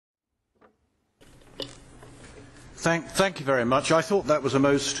Thank you very much. I thought that was a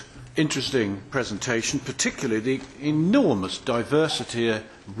most interesting presentation, particularly the enormous diversity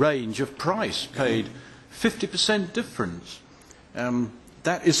range of price paid, 50% difference.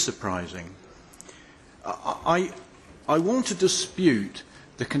 That is surprising. I want to dispute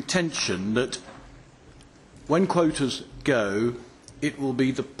the contention that when quotas go, it will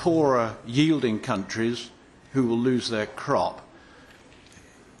be the poorer yielding countries who will lose their crop.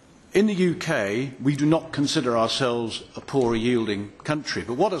 In the UK, we do not consider ourselves a poorer yielding country,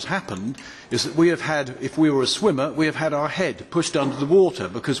 but what has happened is that we have had, if we were a swimmer, we have had our head pushed under the water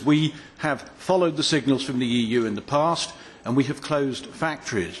because we have followed the signals from the EU in the past and we have closed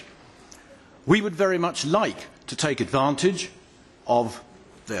factories. We would very much like to take advantage of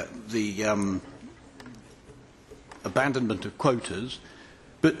the abandonment of quotas,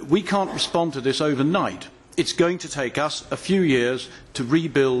 but we can't respond to this overnight. It's going to take us a few years to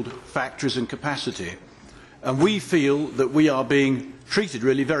rebuild factories and capacity. And we feel that we are being treated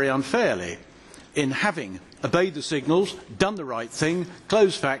really very unfairly in having obeyed the signals, done the right thing,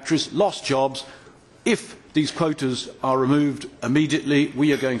 closed factories, lost jobs. If these quotas are removed immediately,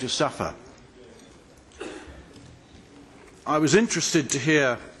 we are going to suffer. I was interested to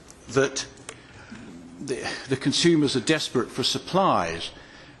hear that the consumers are desperate for supplies.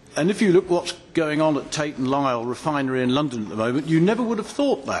 And if you look what's going on at Tate and Lyle refinery in London at the moment, you never would have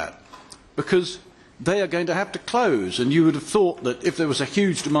thought that, because they are going to have to close. And you would have thought that if there was a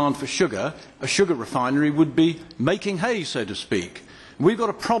huge demand for sugar, a sugar refinery would be making hay, so to speak. We've got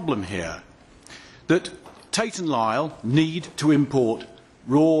a problem here, that Tate and Lyle need to import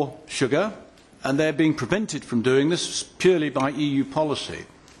raw sugar, and they're being prevented from doing this purely by EU policy.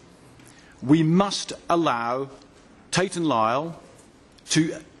 We must allow Tate and Lyle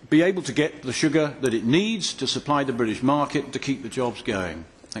to be able to get the sugar that it needs to supply the British market to keep the jobs going.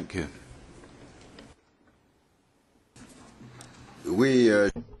 Thank you.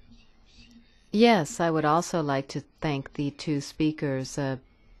 Yes, I would also like to thank the two speakers.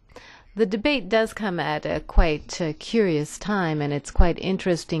 The debate does come at a quite curious time, and it's quite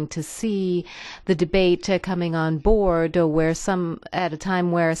interesting to see the debate coming on board at a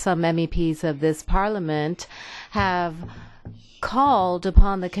time where some MEPs of this Parliament have called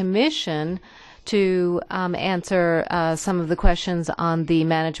upon the Commission to answer some of the questions on the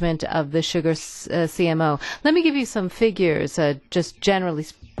management of the sugar CMO. Let me give you some figures, just generally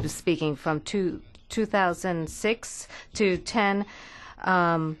speaking, from 2006 to 10.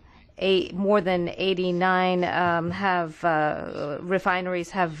 More than 89 refineries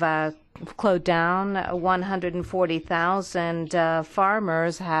have closed down. 140,000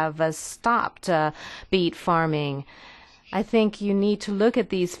 farmers have stopped beet farming. I think you need to look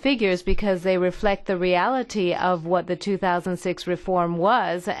at these figures because they reflect the reality of what the 2006 reform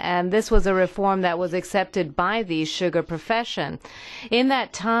was, and this was a reform that was accepted by the sugar profession. In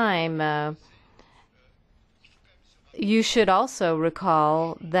that time, you should also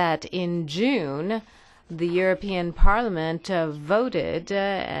recall that in June, the European Parliament voted,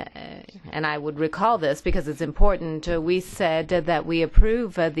 and I would recall this because it's important, we said that we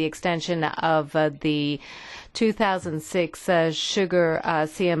approve the extension of the 2006 sugar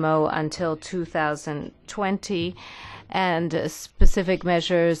CMO until 2020, and specific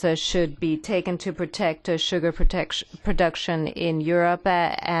measures should be taken to protect sugar production in Europe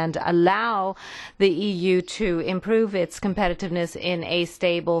and allow the EU to improve its competitiveness in a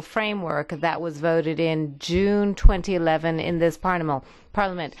stable framework. That was voted in June 2011 in this Parliament.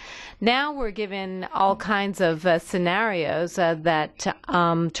 Now we're given all kinds of scenarios that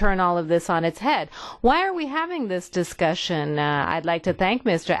turn all of this on its head. Why are we having this discussion? I'd like to thank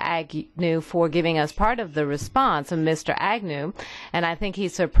Mr. Agnew for giving us part of the response. And Mr. Agnew, and I think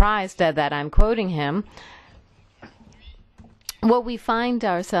he's surprised that I'm quoting him, what we find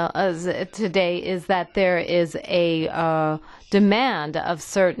ourselves today is that there is a demand of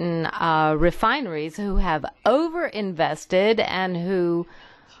certain refineries who have overinvested and who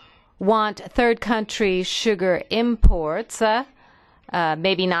want third country sugar imports,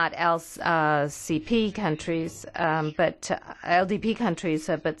 maybe not LCP countries, but LDP countries,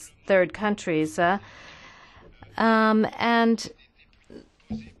 but third countries, and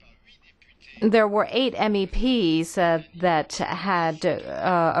there were 8 MEPs that had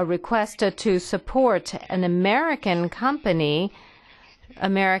a request to support an American company,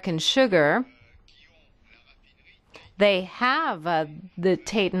 American Sugar. They have the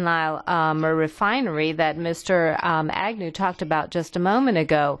Tate and Lyle refinery that Mr. Agnew talked about just a moment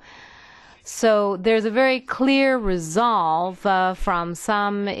ago. So there's a very clear resolve from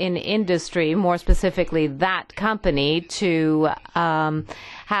some in industry, more specifically that company, to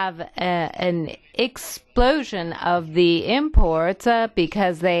have an explosion of the imports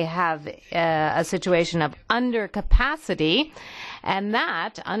because they have a situation of undercapacity, and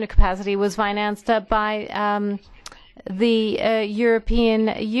that undercapacity was financed by the European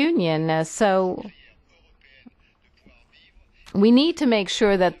Union. So we need to make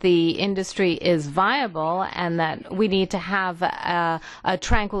sure that the industry is viable and that we need to have a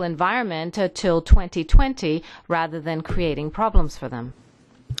tranquil environment till 2020 rather than creating problems for them.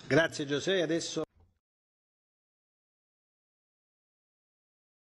 Grazie José. Adesso